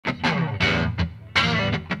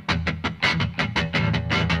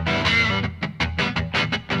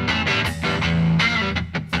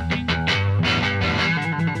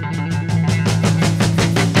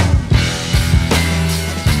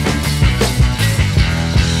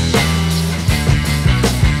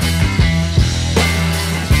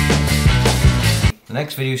the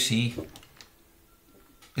next video you see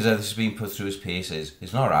is how this has been put through its paces.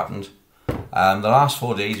 It's not happened. The last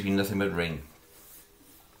 4 days have been nothing but rain.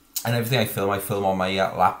 And everything I film on my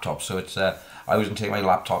laptop. So it's I was going to take my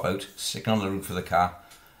laptop out, stick it on the roof of the car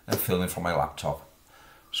and film it from my laptop.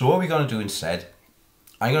 So what we're going to do instead,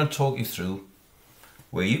 I'm going to talk you through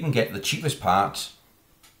where you can get the cheapest parts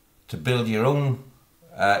to build your own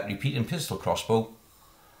repeating pistol crossbow,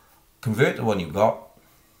 convert the one you've got,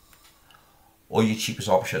 or your cheapest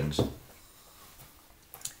options.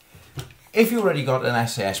 If you've already got an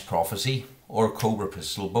SAS Prophecy or a Cobra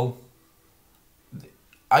pistol bow,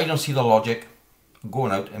 I don't see the logic of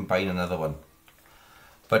going out and buying another one.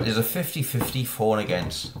 But there's a 50-50 for and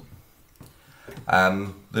against.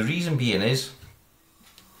 The reason being is,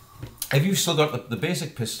 if you've still got the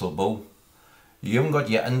basic pistol bow, you haven't got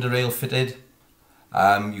your underrail fitted,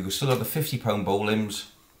 you've still got the £50 bow limbs,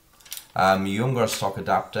 you haven't got a stock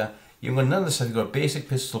adapter, you haven't got none of the stuff, you've got a basic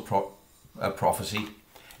pistol Prophecy,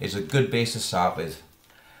 it's a good base to start with.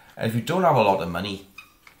 And if you don't have a lot of money,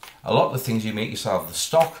 a lot of the things you make yourself, the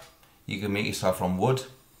stock, you can make yourself from wood.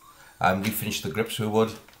 You finish the grips with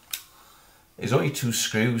wood. There's only 2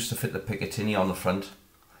 screws to fit the picatinny on the front.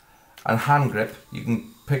 And hand grip, you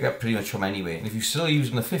can pick up pretty much from anywhere. And if you're still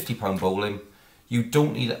using the £50 bow limb, you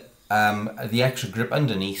don't need the extra grip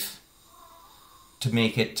underneath to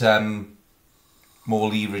make it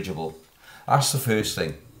more leverageable. That's the first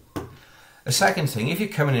thing. The second thing, if you're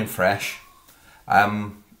coming in fresh,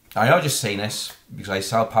 I'm not just saying this because I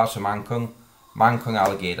sell parts of Mountin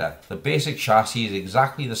Alligator. The basic chassis is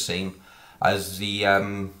exactly the same as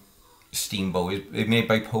the Steambow. It's made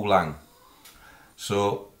by Polang.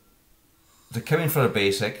 So to come in for a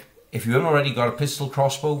basic, if you haven't already got a pistol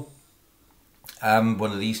crossbow,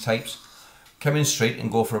 one of these types, come in straight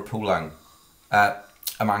and go for a Polang, a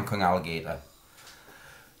Mountin Alligator.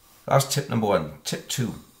 That's tip number 1. Tip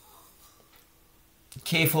 2.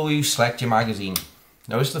 Careful where you select your magazine.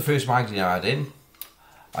 Now this is the first magazine I had in.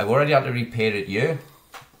 I've already had to repair it here.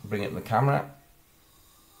 Bring it in the camera.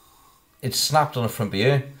 It's snapped on the front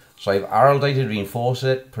here, so I've araldite reinforced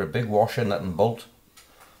it, put a big washer, nut and bolt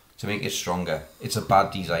to make it stronger. It's a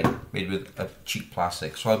bad design, made with a cheap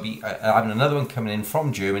plastic. So I'll be having another one coming in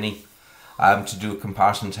from Germany to do a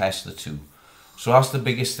comparison test of the two. So that's the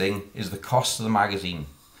biggest thing, is the cost of the magazine.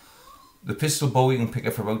 The pistol bow you can pick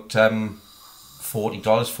up for about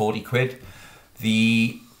 $40, 40 quid.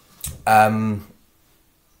 The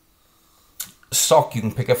stock you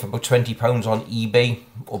can pick up for about £20 on eBay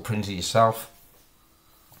or print it yourself.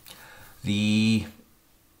 The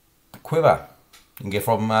quiver you can get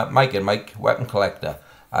from Mike and Mike Weapon Collector.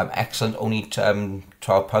 Excellent, only £12,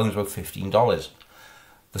 about $15.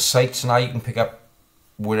 The sights now you can pick up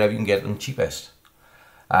wherever you can get them cheapest.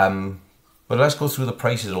 But let's go through the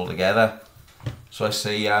prices all together. So I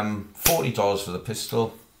say $40 for the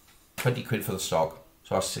pistol, 20 quid for the stock,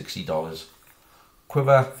 so that's $60.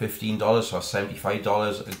 Quiver, $15, so that's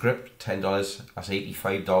 $75. A grip, $10, that's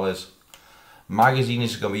 $85. Magazine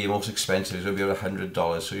is going to be your most expensive, it's going to be about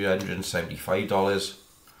 $100, so you're $175.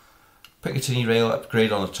 Picatinny rail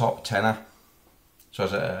upgrade on the top, tenner, so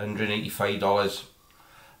that's $185.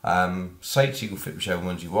 Sights, you can fit whichever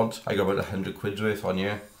ones you want. I got about 100 quid's worth on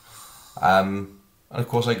here. And of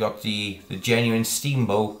course I got the genuine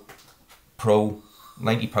Steambow Pro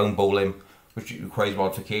 £90 bow limb, which requires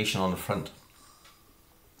modification on the front.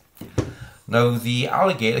 Now the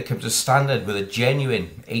Alligator comes as standard with a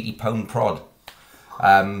genuine £80 prod.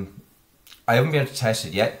 I haven't been able to test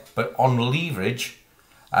it yet, but on leverage,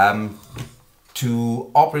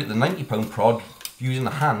 to operate the £90 prod using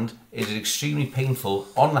the hand is extremely painful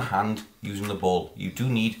on the hand using the ball. You do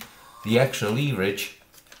need the extra leverage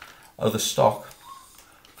of the stock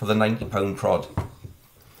for the £90 prod.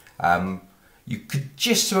 You could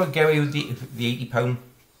just about get away with the £80,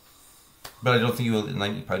 but I don't think you will with the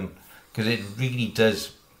 £90, because it really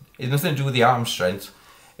does. It's nothing to do with the arm strength,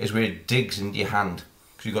 it's where it digs into your hand,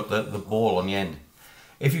 because you've got the ball on the end.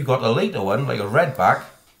 If you've got a later one, like a redback,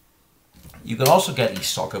 you can also get these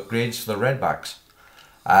stock upgrades for the redbacks.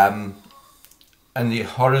 And the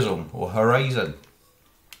Horizon.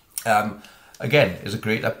 Again, is a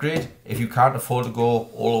great upgrade if you can't afford to go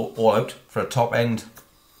all out for a top end,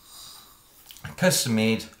 custom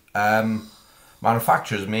made,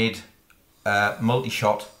 manufacturers made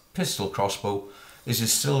multi-shot pistol crossbow. This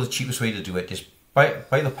is still the cheapest way to do it. Just buy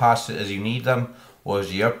the parts as you need them or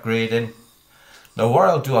as you're upgrading. Now what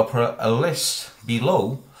I'll do, I'll put a list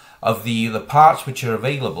below of the parts which are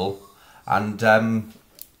available and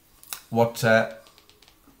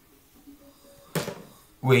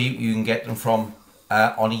where you can get them from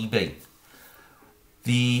on eBay.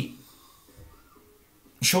 The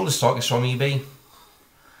shoulder stock is from eBay.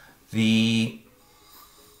 The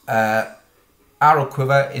arrow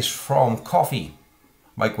quiver is from Coffee,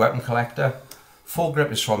 my weapon collector.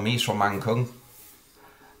 Foregrip is from me, it's from Mancung.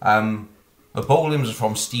 The bow limbs are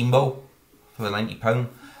from Steambow for the £90.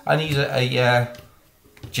 And these are a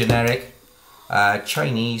generic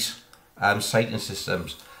Chinese sighting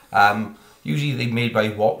systems. Usually they're made by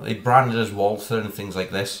they branded as Walther and things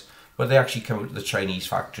like this, but they actually come out of the Chinese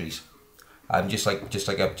factories. Just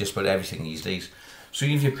about everything these days. So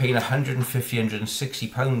even if you're paying £150,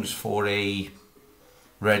 £160 for a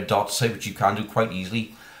red dot sight, which you can do quite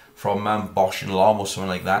easily from Bosch and Lom or something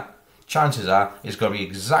like that, chances are it's going to be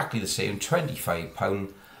exactly the same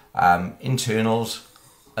 £25 internals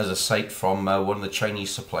as a sight from one of the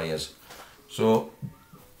Chinese suppliers. So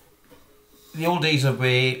the old days of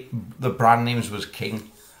where the brand names was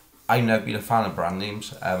king, I've never been a fan of brand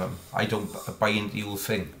names. I don't buy into the whole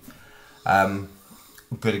thing.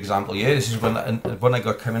 Good example here, this is one I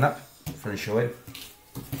got coming up for a show.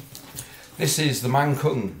 This is the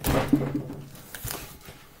Mancung.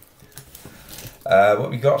 What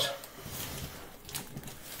we got?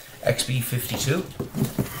 XB52,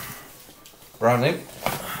 brand new.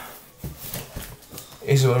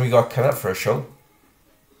 This is one we got coming up for a show.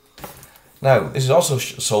 Now, this is also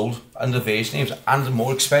sold under various names and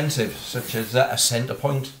more expensive, such as a Centre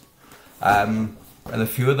Point and a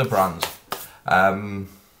few other brands.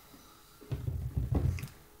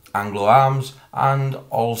 Anglo arms, and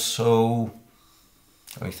also,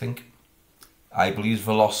 let me think, I believe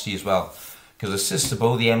Velocity as well, because the sister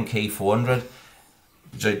bow, the MK400,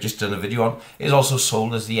 which I just done a video on, is also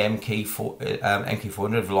sold as the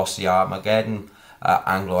MK400 Velocity Armageddon,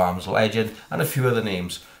 Anglo arms Legend, and a few other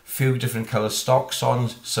names. Few different colour stocks on,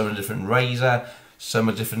 some are different razor, some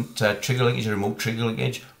are different trigger linkage, remote trigger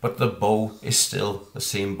linkage, but the bow is still the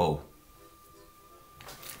same bow.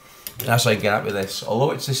 That's what I get at with this.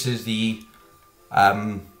 Although this is the a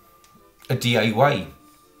DIY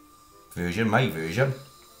version, my version,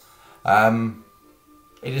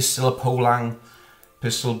 it is still a Polang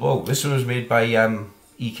pistol bow. This one was made by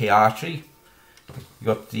EK Archery. You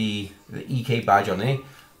got the EK badge on there,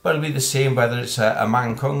 but it'll be the same whether it's a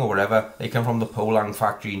Mancung or whatever. They come from the Polang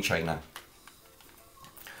factory in China.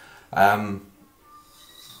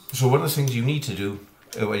 So one of the things you need to do,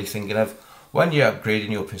 what you're thinking of, when you're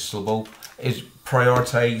upgrading your pistol bow, is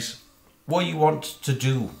prioritise what you want to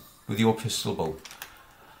do with your pistol bow.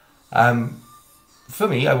 For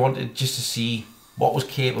me, I wanted just to see what was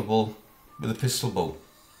capable with a pistol bow.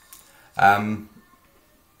 And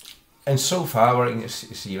so far, where I can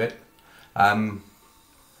see it,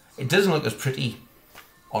 it doesn't look as pretty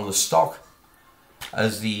on the stock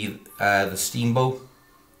as the Steambow,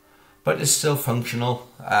 but it's still functional,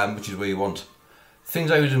 which is where you want. Things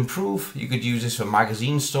I would improve: you could use this for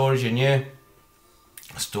magazine storage in here,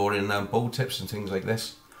 storing bow tips and things like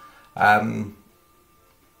this.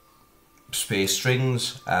 Spare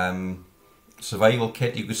strings, survival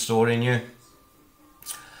kit you could store in here.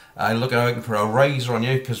 I look at how I can put a riser on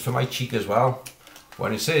here, because for my cheek as well,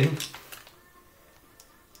 when it's in,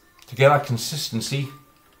 to get that consistency,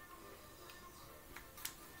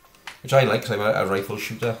 which I like because I'm a rifle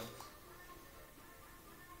shooter,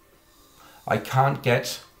 I can't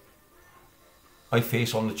get my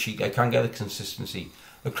face on the cheek. I can't get the consistency.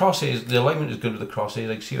 The crosshairs, the alignment is good with the crosshairs.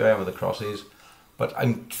 I can see where I am with the crosshairs, but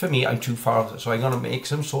for me, I'm too far. So I'm going to make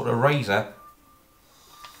some sort of riser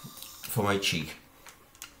for my cheek.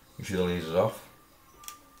 Make sure the laser's off.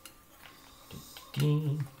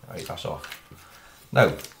 Right, that's off. Now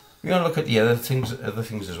we're going to look at the other things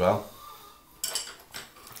as well.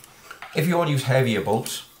 If you want to use heavier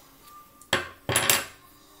bolts,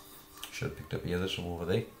 should have picked up the others from over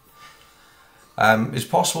there. It's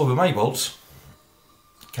possible with my bolts,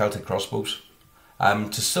 Celtic crossbows,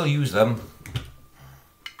 to still use them.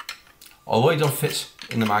 Although they don't fit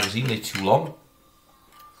in the magazine, they're too long.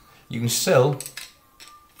 You can still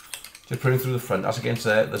just put them through the front. That's against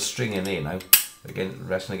the string in there now, again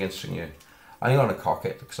resting against string here. I'm going to cock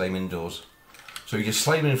it because I'm indoors. So you just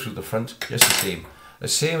slide them in through the front, just the same. The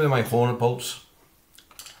same with my Hornet bolts.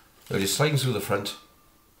 So just slide them through the front,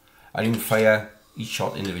 and you can fire each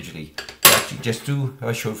shot individually. But you just do, if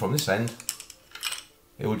I show it from this end,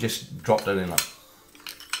 it will just drop down in that.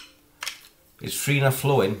 It's free enough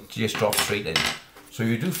flowing to just drop straight in. So if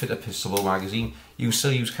you do fit a pistol bow magazine, you can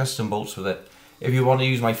still use custom bolts with it. If you want to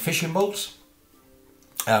use my fishing bolts,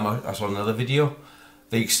 that's on another video.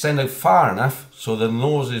 They extend out far enough so the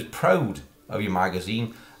nose is proud of your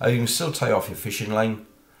magazine, and you can still tie off your fishing line,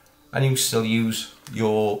 and you can still use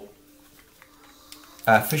your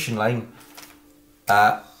fishing line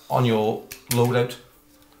on your loadout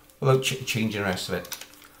without changing the rest of it.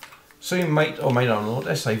 So you might or might not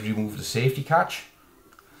notice I've removed the safety catch.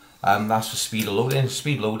 That's for speed of loading.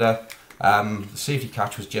 Speed loader. The safety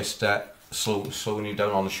catch was just slowing you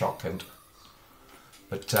down on the shot count.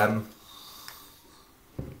 But so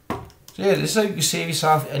yeah, this is how you can save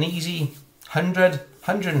yourself an easy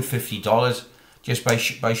 $150 just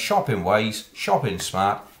by shopping wise, shopping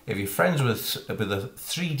smart. If you're friends with a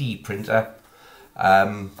 3D printer,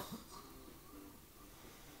 and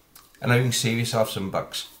now you can save yourself some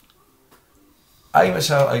bucks. I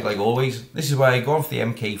myself, like always, this is why I go for the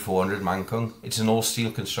MK400 Mancung. It's an all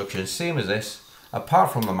steel construction, same as this,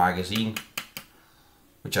 apart from the magazine,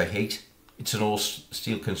 which I hate. It's an all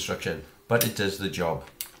steel construction, but it does the job.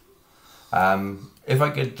 If I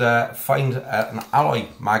could find an alloy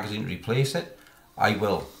magazine to replace it, I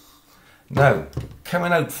will. Now,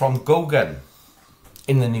 coming out from Gogun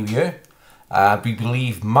in the new year, we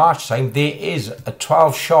believe March time, there is a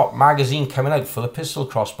 12-shot magazine coming out for the pistol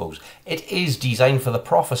crossbows. It is designed for the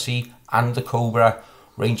Prophecy and the Cobra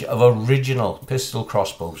range of original pistol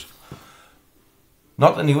crossbows.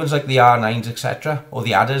 Not the new ones like the R9s, etc., or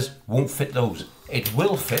the adders. Won't fit those. It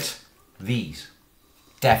will fit these.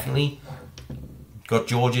 Definitely got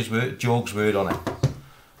Jogue's word on it.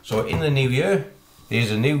 So in the new year,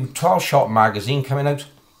 there's a new 12-shot magazine coming out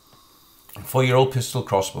for your old pistol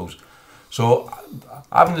crossbows. So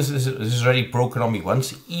having this is already broken on me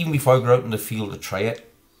once, even before I go out in the field to try it.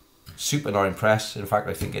 Super not impressed. In fact,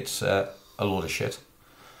 I think it's a load of shit.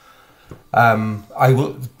 I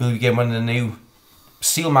will be getting one of the new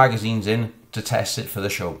steel magazines in to test it for the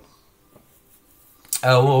show.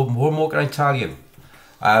 What more can I tell you?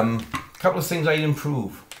 Couple of things I'd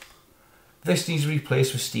improve. This needs to be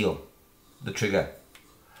replaced with steel. The trigger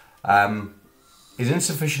is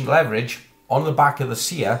insufficient leverage on the back of the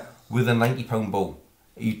sear with a 90-pound bow.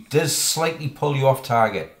 It does slightly pull you off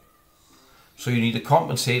target, so you need to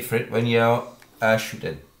compensate for it when you're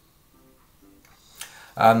shooting.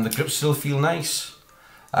 The grips still feel nice.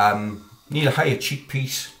 Need a higher cheek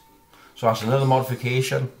piece, so that's another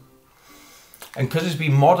modification. And because it's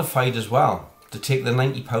been modified as well to take the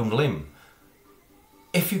 90-pound limb,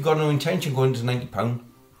 if you've got no intention going to 90-pound,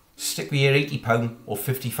 stick with your 80-pound or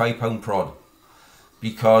 55-pound prod,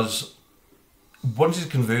 because once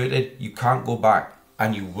it's converted, you can't go back,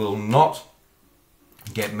 and you will not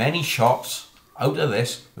get many shots out of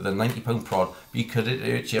this with a 90-pound prod because it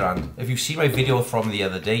hurts your hand. If you see my video from the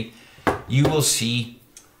other day, you will see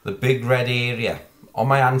the big red area on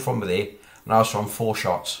my hand from there, and I was from 4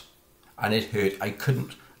 shots, and it hurt. I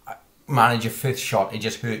couldn't manage a 5th shot. It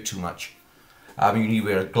just hurt too much. You need to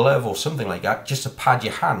wear a glove or something like that just to pad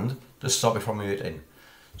your hand to stop it from hurting.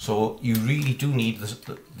 So you really do need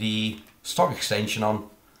the stock extension on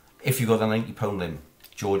if you've got the 90-pound limb.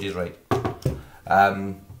 George is right.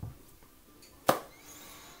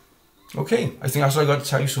 Okay, I think that's all I got to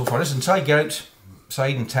tell you so far. Listen, until I get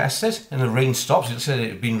outside and test it and the rain stops, it said it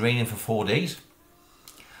had been raining for 4 days,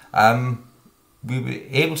 we'll be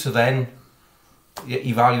able to then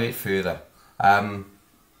evaluate further.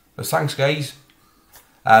 But thanks guys.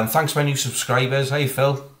 Thanks to my new subscribers. Hey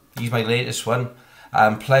Phil, he's my latest one.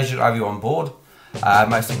 Pleasure to have you on board.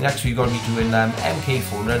 I think next we're going to be doing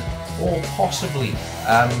MK400 or possibly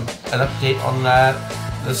an update on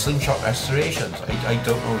the slingshot restorations. I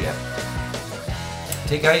don't know yet.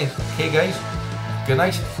 Okay guys, good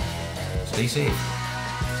night, stay safe.